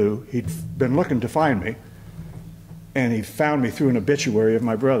clear blue. He'd been looking to find me, and he found me through an obituary of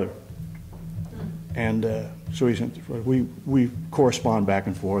my brother. And so he sent, we correspond back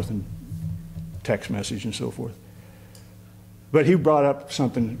and forth and text message and so forth. But he brought up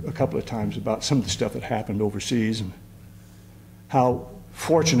something a couple of times about some of the stuff that happened overseas and how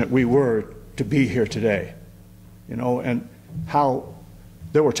fortunate we were to be here today, you know, and how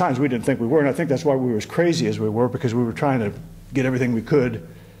there were times we didn't think we were, and I think that's why we were as crazy as we were, because we were trying to get everything we could,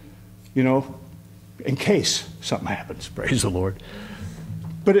 you know, in case something happens. Praise the Lord.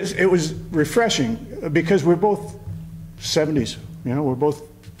 But it was refreshing because we're both 70s, you know, we're both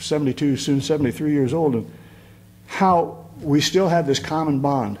 72, soon 73 years old, and how we still had this common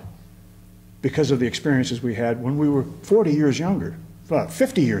bond because of the experiences we had when we were 40 years younger, well,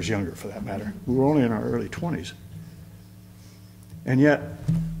 50 years younger for that matter. We were only in our early 20s. And yet,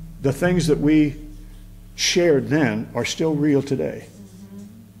 the things that we shared then are still real today.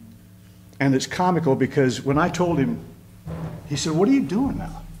 And it's comical because when I told him, he said, "What are you doing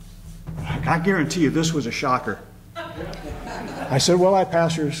now?" I guarantee you this was a shocker. I said, "Well, I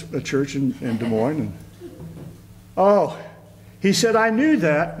pastor a church in Des Moines." And, oh, he said, "I knew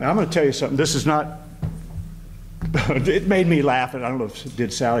that." Now, I'm going to tell you something. This is not, it made me laugh. And I don't know if it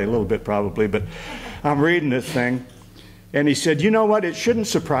did Sally a little bit probably, but I'm reading this thing. And he said, "You know what? It shouldn't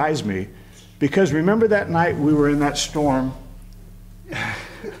surprise me because remember that night we were in that storm?"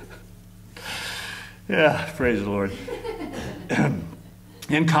 Yeah, praise the Lord.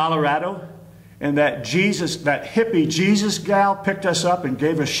 In Colorado, and that hippie Jesus gal picked us up and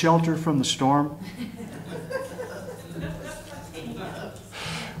gave us shelter from the storm.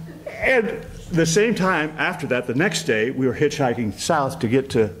 And the same time after that, the next day, we were hitchhiking south to get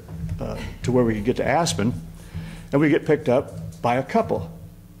to where we could get to Aspen, and we get picked up by a couple.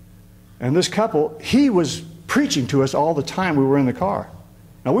 And this couple, he was preaching to us all the time we were in the car.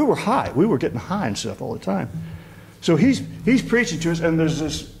 Now, we were high. We were getting high and stuff all the time. So he's preaching to us, and there's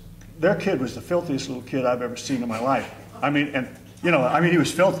this, their kid was the filthiest little kid I've ever seen in my life. I mean, and, you know, I mean, he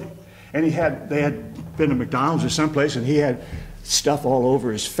was filthy. And they had been to McDonald's or someplace, and he had stuff all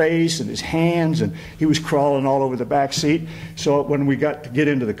over his face and his hands, and he was crawling all over the back seat. So when we got to get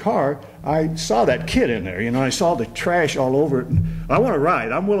into the car, I saw that kid in there, you know, I saw the trash all over it. And I want to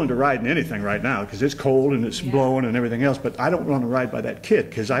ride. I'm willing to ride in anything right now because it's cold and it's blowing and everything else, but I don't want to ride by that kid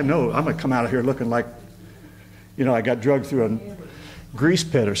because I know I'm going to come out of here looking like, you know, I got drugged through a grease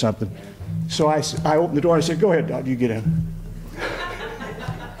pit or something. So I opened the door and I said, "Go ahead, dog, you get in."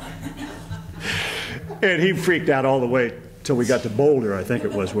 And he freaked out all the way till we got to Boulder, I think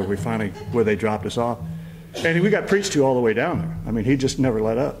it was, where they dropped us off. And we got preached to all the way down there. I mean, he just never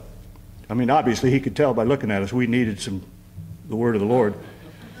let up. I mean, obviously he could tell by looking at us we needed the word of the Lord.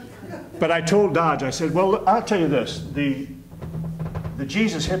 But I told Dodge, I said, "Well, I'll tell you this, the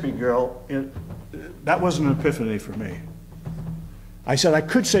Jesus hippie girl, that wasn't an epiphany for me." I said, I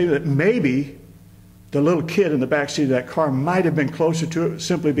could say that maybe the little kid in the back seat of that car might have been closer to it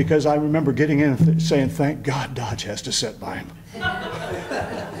simply because I remember getting in and saying, "Thank God Dodge has to sit by him."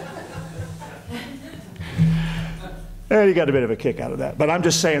 And he got a bit of a kick out of that. But I'm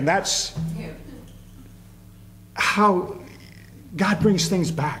just saying that's how God brings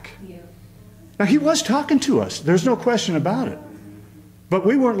things back. Now, he was talking to us. There's no question about it. But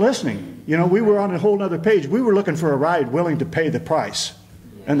we weren't listening. You know, we were on a whole other page. We were looking for a ride willing to pay the price.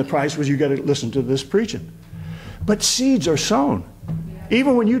 And the price was you got to listen to this preaching. But seeds are sown.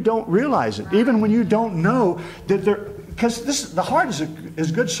 Even when you don't realize it. Even when you don't know that because the heart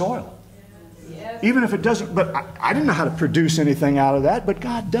is good soil. Even if it doesn't, but I didn't know how to produce anything out of that, but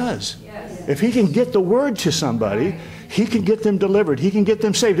God does. If he can get the word to somebody, he can get them delivered. He can get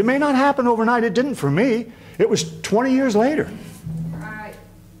them saved. It may not happen overnight. It didn't for me. It was 20 years later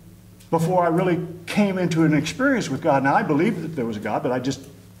before I really came into an experience with God. Now, I believed that there was a God, but I just,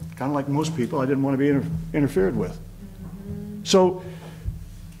 kind of like most people, I didn't want to be interfered with. So,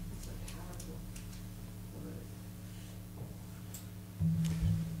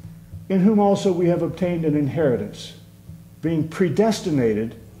 in whom also we have obtained an inheritance, being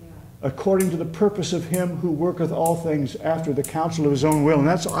predestinated according to the purpose of him who worketh all things after the counsel of his own will. And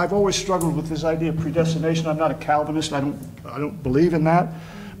I've always struggled with this idea of predestination. I'm not a Calvinist. I don't believe in that.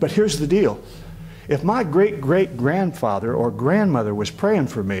 But here's the deal. If my great-great-grandfather or grandmother was praying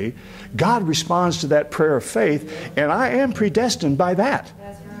for me, God responds to that prayer of faith, and I am predestined by that.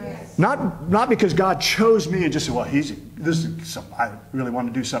 Not because God chose me and just said, "Well, I really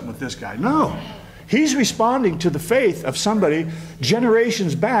want to do something with this guy." No. He's responding to the faith of somebody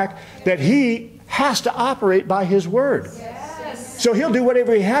generations back that he has to operate by his word. Yes. So he'll do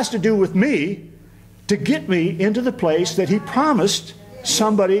whatever he has to do with me to get me into the place that he promised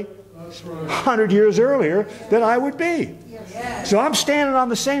somebody 100 years earlier that I would be. So I'm standing on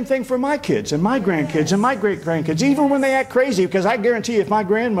the same thing for my kids and my grandkids and my great-grandkids, even when they act crazy, because I guarantee you if my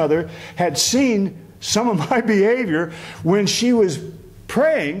grandmother had seen some of my behavior when she was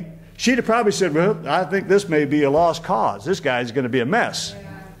praying, she'd have probably said, "Well, I think this may be a lost cause. This guy's going to be a mess."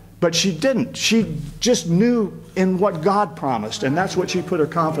 But she didn't. She just knew in what God promised, and that's what she put her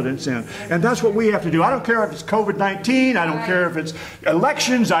confidence in. And that's what we have to do. I don't care if it's COVID-19. I don't care if it's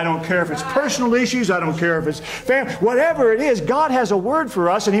elections. I don't care if it's personal issues. I don't care if it's family. Whatever it is, God has a word for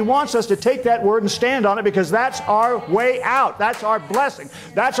us, and he wants us to take that word and stand on it because that's our way out. That's our blessing.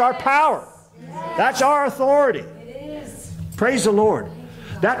 That's our power. That's our authority. Praise the Lord.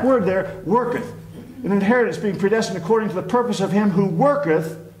 That word there, worketh. An inheritance being predestined according to the purpose of him who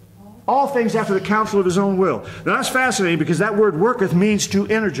worketh all things after the counsel of his own will. Now that's fascinating because that word worketh means to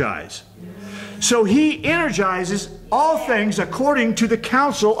energize. So he energizes all things according to the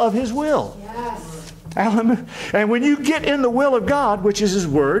counsel of his will. Yes. And when you get in the will of God, which is his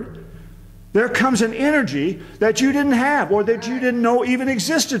word, there comes an energy that you didn't have or that you didn't know even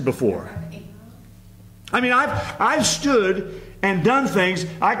existed before. I mean, I've stood and done things,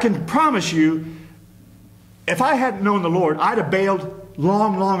 I can promise you, if I hadn't known the Lord, I'd have bailed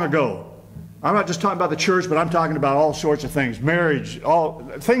long, long ago. I'm not just talking about the church, but I'm talking about all sorts of things. Marriage, all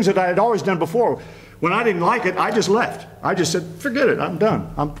things that I had always done before. When I didn't like it, I just left. I just said, forget it, I'm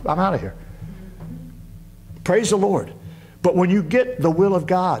done. I'm out of here. Praise the Lord. But when you get the will of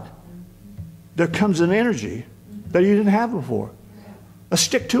God, there comes an energy that you didn't have before.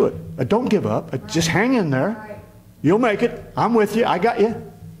 Stick to it. Don't give up. Just hang in there. You'll make it. I'm with you. I got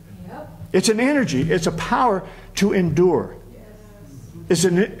you. It's an energy. It's a power to endure. It's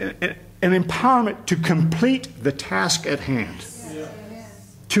an empowerment to complete the task at hand.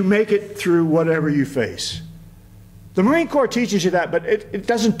 To make it through whatever you face. The Marine Corps teaches you that, but it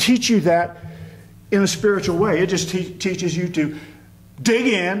doesn't teach you that in a spiritual way. It just teaches you to dig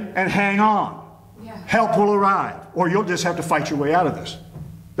in and hang on. Help will arrive, or you'll just have to fight your way out of this.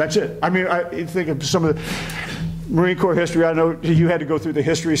 That's it. I mean, I think of some of the Marine Corps history. I know you had to go through the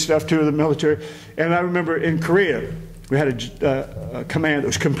history stuff too of the military. And I remember in Korea, we had a command that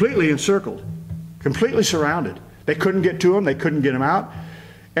was completely encircled, completely surrounded. They couldn't get to him. They couldn't get him out.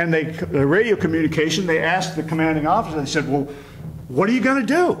 And the radio communication, they asked the commanding officer, they said, well, what are you going to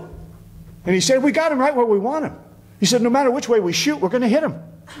do? And he said, we got him right where we want him. He said, no matter which way we shoot, we're going to hit him.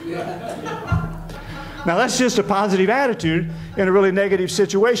 Now, that's just a positive attitude in a really negative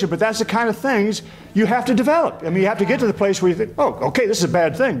situation, but that's the kind of things you have to develop. I mean, you have to get to the place where you think, oh, okay, this is a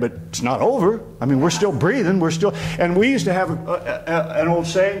bad thing, but it's not over. I mean, we're still breathing. We're still... And we used to have an old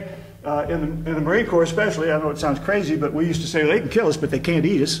saying, in the Marine Corps especially, I know it sounds crazy, but we used to say, they can kill us, but they can't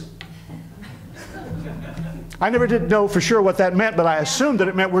eat us. I never did know for sure what that meant, but I assumed that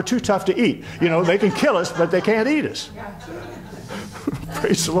it meant we're too tough to eat. You know, they can kill us, but they can't eat us.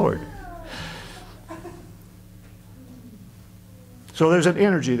 Praise the Lord. So there's an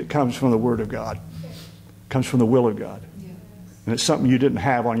energy that comes from the Word of God, comes from the will of God. And it's something you didn't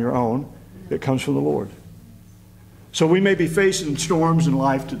have on your own. It comes from the Lord. So we may be facing storms in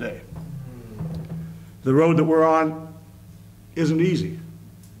life today. The road that we're on isn't easy.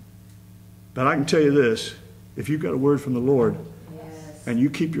 But I can tell you this, if you've got a word from the Lord and you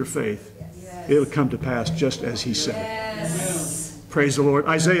keep your faith, it'll come to pass just as He said it. Praise the Lord.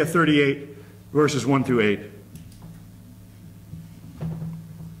 Isaiah 38, verses 1 through 8.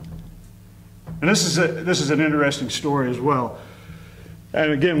 And this is an interesting story as well.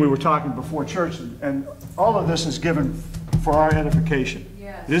 And again, we were talking before church, and all of this is given for our edification.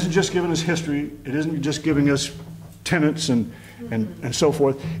 Yes. It isn't just giving us history. It isn't just giving us tenets and so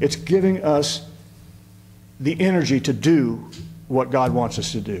forth. It's giving us the energy to do what God wants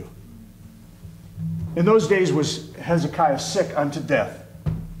us to do. In those days was Hezekiah sick unto death.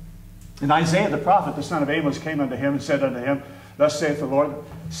 And Isaiah the prophet, the son of Amos, came unto him and said unto him, Thus saith the Lord,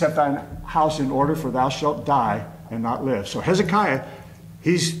 set thine house in order, for thou shalt die and not live. So Hezekiah,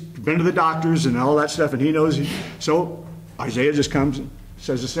 he's been to the doctors and all that stuff, and he knows. So Isaiah just comes and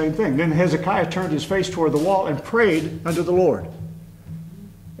says the same thing. Then Hezekiah turned his face toward the wall and prayed unto the Lord.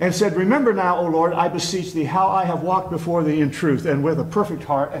 And said, Remember now, O Lord, I beseech thee, how I have walked before thee in truth and with a perfect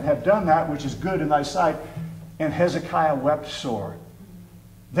heart, and have done that which is good in thy sight. And Hezekiah wept sore.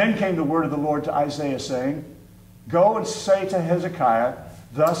 Then came the word of the Lord to Isaiah, saying, Go and say to Hezekiah,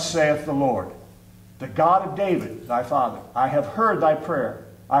 Thus saith the Lord, the God of David, thy father, I have heard thy prayer.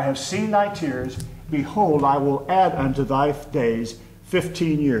 I have seen thy tears. Behold, I will add unto thy days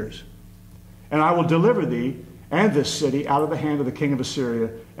 15 years. And I will deliver thee and this city out of the hand of the king of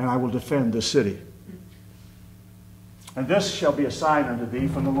Assyria, and I will defend this city. And this shall be a sign unto thee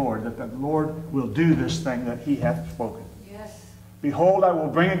from the Lord, that the Lord will do this thing that he hath spoken. Behold, I will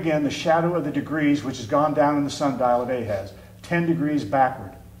bring again the shadow of the degrees which is gone down in the sundial of Ahaz, 10 degrees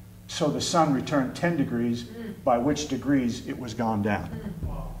backward. So the sun returned 10 degrees, by which degrees it was gone down.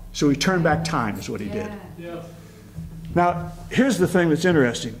 So he turned back time is what he did. Now, here's the thing that's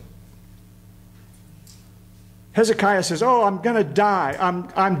interesting. Hezekiah says, oh, I'm going to die.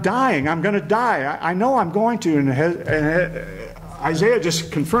 I'm dying. I'm going to die. I know I'm going to. And Isaiah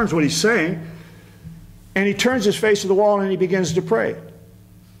just confirms what he's saying. And he turns his face to the wall and he begins to pray.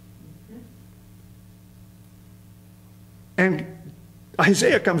 And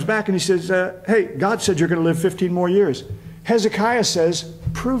Isaiah comes back and he says, hey, God said you're going to live 15 more years. Hezekiah says,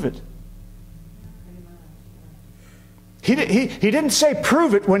 prove it. He didn't say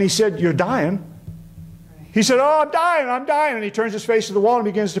prove it when he said, you're dying. He said, oh, I'm dying. And he turns his face to the wall and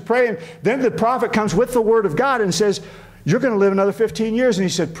begins to pray. And then the prophet comes with the word of God and says, you're going to live another 15 years. And he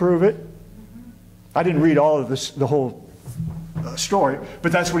said, prove it. I didn't read all of this, the whole story,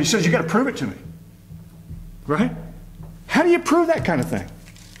 but that's what he says. You've got to prove it to me. Right? How do you prove that kind of thing?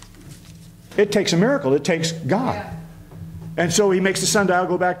 It takes a miracle. It takes God. Yeah. And so he makes the sundial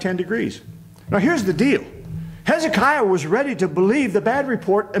go back 10 degrees. Now here's the deal. Hezekiah was ready to believe the bad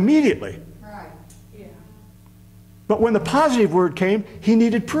report immediately. Right. Yeah. But when the positive word came, he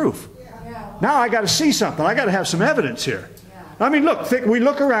needed proof. Yeah. Now I got to see something. I got to have some evidence here. I mean, look, we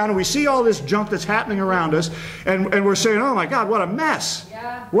look around and we see all this junk that's happening around us, and we're saying, oh my God, what a mess.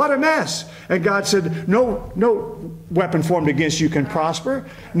 Yeah. What a mess. And God said, no weapon formed against you can prosper.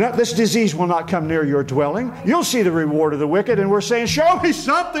 This disease will not come near your dwelling. You'll see the reward of the wicked. And we're saying, show me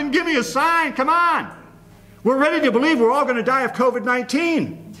something. Give me a sign. Come on. We're ready to believe we're all going to die of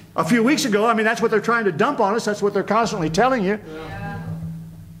COVID-19. A few weeks ago, I mean, that's what they're trying to dump on us. That's what they're constantly telling you. Yeah.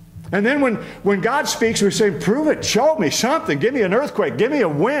 And then when God speaks, we're saying, prove it, show me something. Give me an earthquake, give me a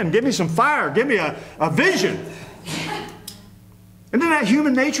wind, give me some fire, give me a vision. Isn't that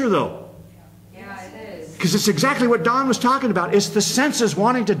human nature, though? Yeah, it is. Because it's exactly what Don was talking about. It's the senses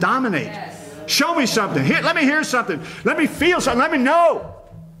wanting to dominate. Yes. Show me something. Here, let me hear something. Let me feel something. Let me know.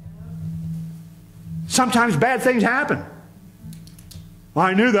 Sometimes bad things happen. Well,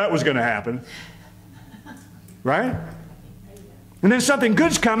 I knew that was going to happen. Right? And then something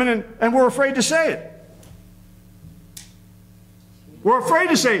good's coming and we're afraid to say it. We're afraid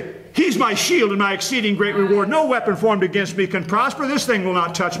to say, He's my shield and my exceeding great reward. No weapon formed against me can prosper. This thing will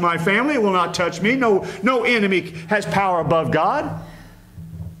not touch my family. It will not touch me. No enemy has power above God.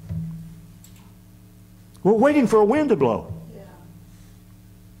 We're waiting for a wind to blow.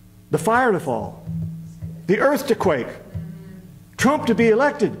 The fire to fall. The earth to quake. Trump to be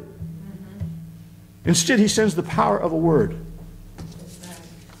elected. Instead, he sends the power of a word.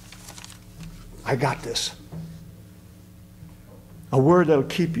 I got this. A word that will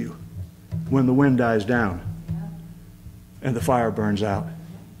keep you when the wind dies down and the fire burns out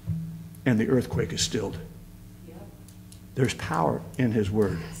and the earthquake is stilled. There's power in His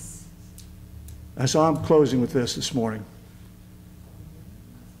word. And so I'm closing with this morning.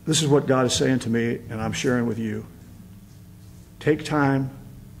 This is what God is saying to me, and I'm sharing with you. Take time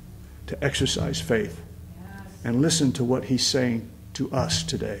to exercise faith and listen to what He's saying to us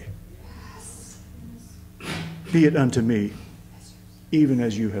today. Be it unto me, even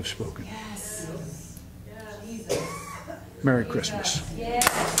as you have spoken. Yes. Merry Christmas. Yes.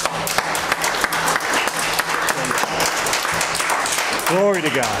 Glory to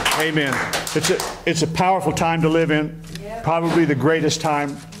God. Amen. It's a powerful time to live in. Probably the greatest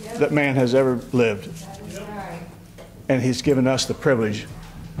time that man has ever lived. And He's given us the privilege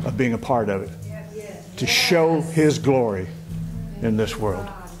of being a part of it. To show His glory in this world.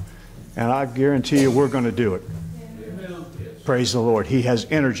 And I guarantee you we're going to do it. Praise the Lord. He has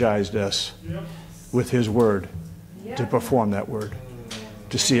energized us with His word to perform that word,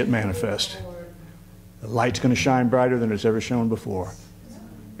 to see it manifest. The light's going to shine brighter than it's ever shone before.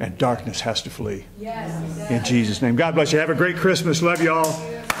 And darkness has to flee. In Jesus' name. God bless you. Have a great Christmas. Love you all.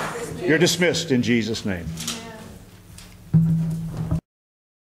 You're dismissed in Jesus' name.